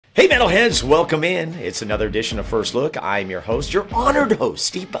Hey Metalheads, welcome in. It's another edition of First Look. I'm your host, your honored host,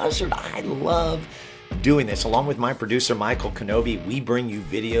 Steve Buzzard. I love doing this. Along with my producer, Michael Kenobi, we bring you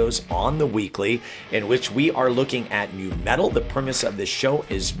videos on the weekly in which we are looking at new metal. The premise of this show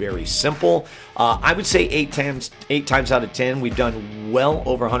is very simple. I would say eight times out of 10, we've done well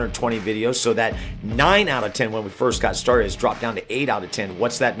over 120 videos, so that 9 out of 10 when we first got started has dropped down to 8 out of 10.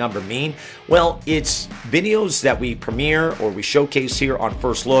 What's that number mean? Well, it's videos that we premiere or we showcase here on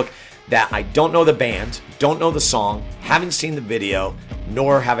First Look that I don't know the band, don't know the song, haven't seen the video,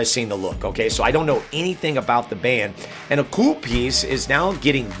 nor have I seen the look, okay? So I don't know anything about the band. And a cool piece is now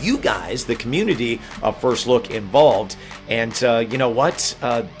getting you guys, the community of First Look, involved. And you know what?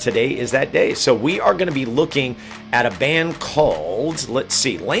 Today is that day. So we are going to be looking at a band called, let's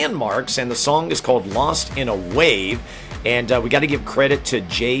see, Landmvrks, and the song is called Lost in a Wave. And we got to give credit to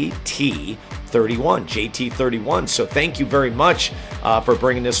JT31. So thank you very much for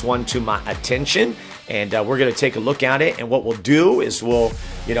bringing this one to my attention. And we're going to take a look at it. And what we'll do is we'll,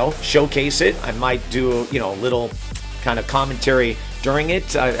 showcase it. I might do, a little kind of commentary during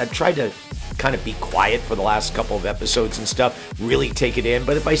it. I tried to kind of be quiet for the last couple of episodes and stuff, really take it in.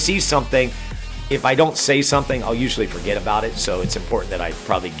 But if I see something, if I don't say something, I'll usually forget about it. So it's important that I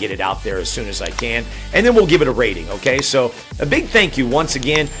probably get it out there as soon as I can. And then we'll give it a rating, okay? So a big thank you once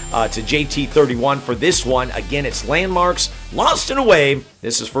again to JT31 for this one. Again, it's Landmvrks, Lost in a Wave.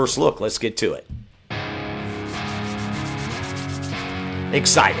 This is First Look. Let's get to it.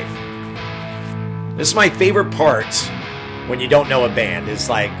 Excited. This is my favorite part when you don't know a band. It's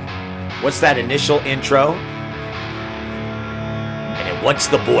like, what's that initial intro? And then what's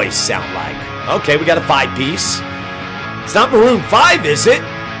the voice sound like? Okay, we got a 5-piece. It's not Maroon 5, is it?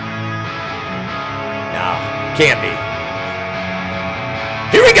 No, can't be.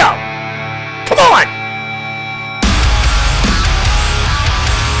 Here we go. Come on.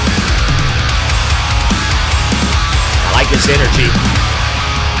 I like his energy.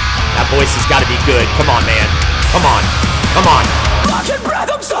 That voice has got to be good. Come on, man. Come on. Come on. I can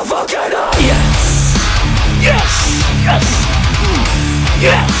breath, I'm suffocating. Yes. Yes. Yes.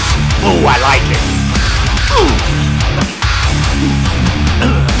 Yes. Ooh, I like it. Ooh.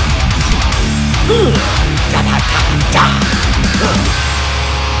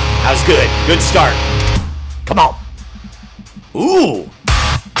 That was good. Good start. Come on. Ooh.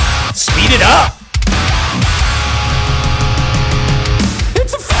 Speed it up.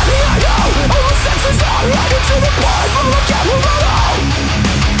 It's a funny I know. All the senses are right into the blood. But I can't move alone.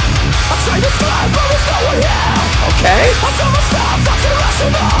 I'm trying to describe, but there's no one here. Okay. I tell myself that's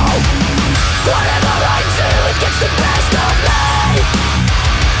irrational. Whatever I do, it gets the best of me.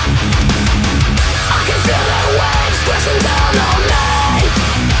 I can feel the waves crashing down on me.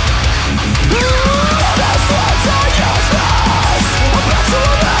 Those words are useless. I'm back to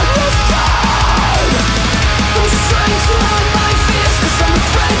an endless time. I'm just trying to hide my fears, 'cause I'm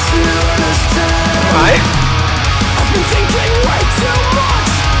afraid to understand. Right. I've been thinking way too much.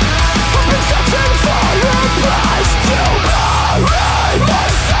 I've been searching for a place to bury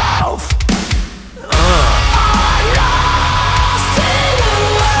myself. I'm lost in a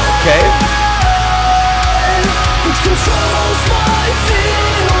way. Okay. It controls my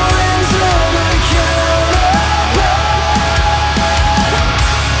feelings and I can't avoid.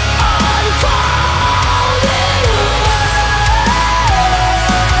 I'm falling away.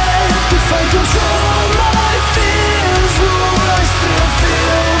 If I control my fears, will I still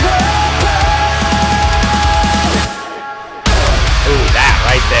feel the pain? Ooh, that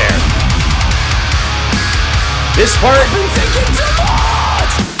right there. This part. I've been thinking too much.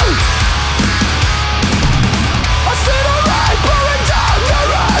 I said alright, pouring down the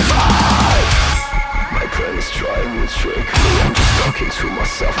river. My brain is trying to trick me. I'm just talking to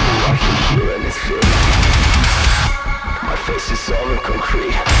myself, but I can hear anything. My face is all in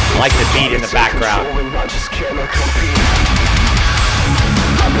concrete. I like the beat in the background. I just cannot compete.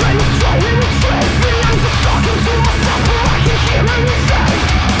 My brain is trying to trick me. I'm just talking to myself, but I can hear anything.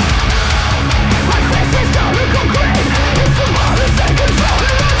 My face is all in concrete. It's a modern take control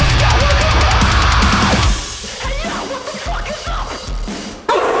and I just cannot compete. Hey yo, what the fuck is up?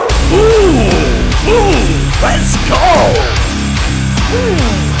 Ooh, let's go. Ooh.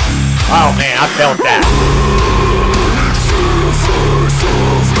 Oh man, I felt that.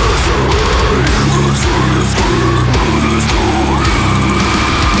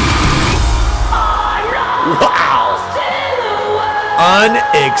 Wow.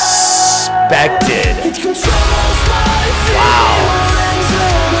 Unexpected. Wow.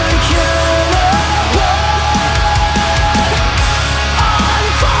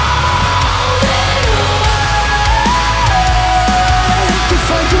 If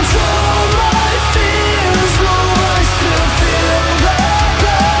I control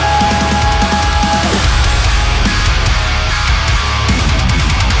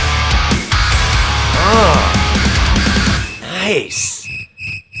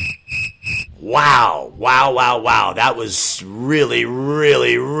Wow. That was really,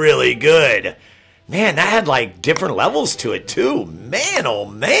 really, really good. Man, that had like different levels to it too. Man, oh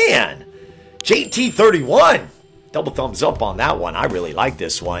man. JT31. Double thumbs up on that one. I really like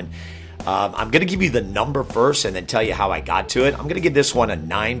this one. I'm going to give you the number first and then tell you how I got to it. I'm going to give this one a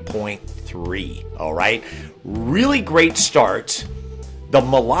 9.3. All right. Really great start. The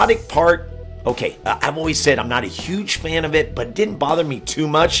melodic part, okay, I've always said I'm not a huge fan of it, but it didn't bother me too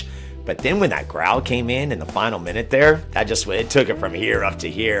much. But then when that growl came in the final minute there, it took it from here up to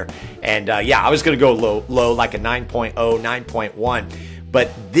here. And yeah, I was going to go low, like a 9.0, 9.1. But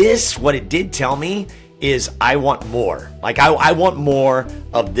this, what it did tell me is I want more. Like I want more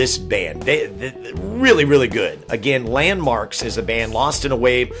of this band. They really, really good. Again, Landmvrks is a band. Lost in a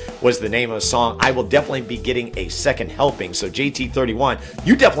Wave was the name of the song. I will definitely be getting a second helping. So JT31,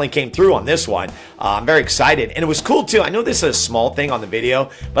 you definitely came through on this one. I'm very excited. And it was cool too. I know this is a small thing on the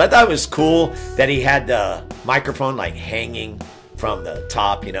video, but I thought it was cool that he had the microphone like hanging from the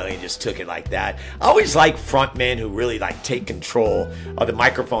top, he just took it like that. I always like frontmen who really like take control of the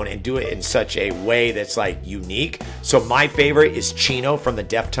microphone and do it in such a way that's like unique. So my favorite is Chino from the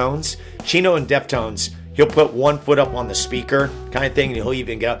Deftones. Chino and Deftones, he'll put one foot up on the speaker kind of thing, and he'll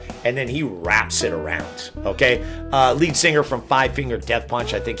even go, and then he wraps it around, okay? Lead singer from Five Finger Death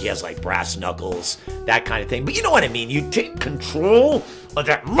Punch, I think he has like brass knuckles, that kind of thing. But you know what I mean? You take control of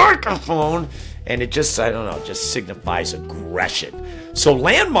that microphone, and it just, I don't know, just signifies aggression. So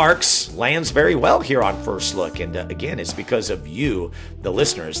Landmvrks lands very well here on First Look. And again, it's because of you, the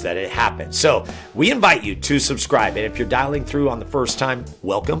listeners, that it happens. So we invite you to subscribe. And if you're dialing through on the first time,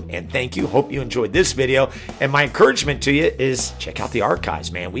 welcome and thank you. Hope you enjoyed this video. And my encouragement to you is check out the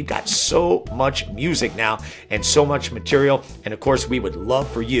archives, man. We've got so much music now and so much material. And of course, we would love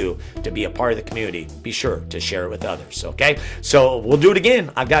for you to be a part of the community. Be sure to share it with others, okay? So we'll do it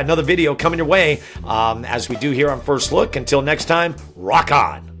again. I've got another video coming your way as we do here on First Look. Until next time, rock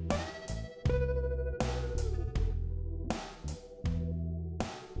on.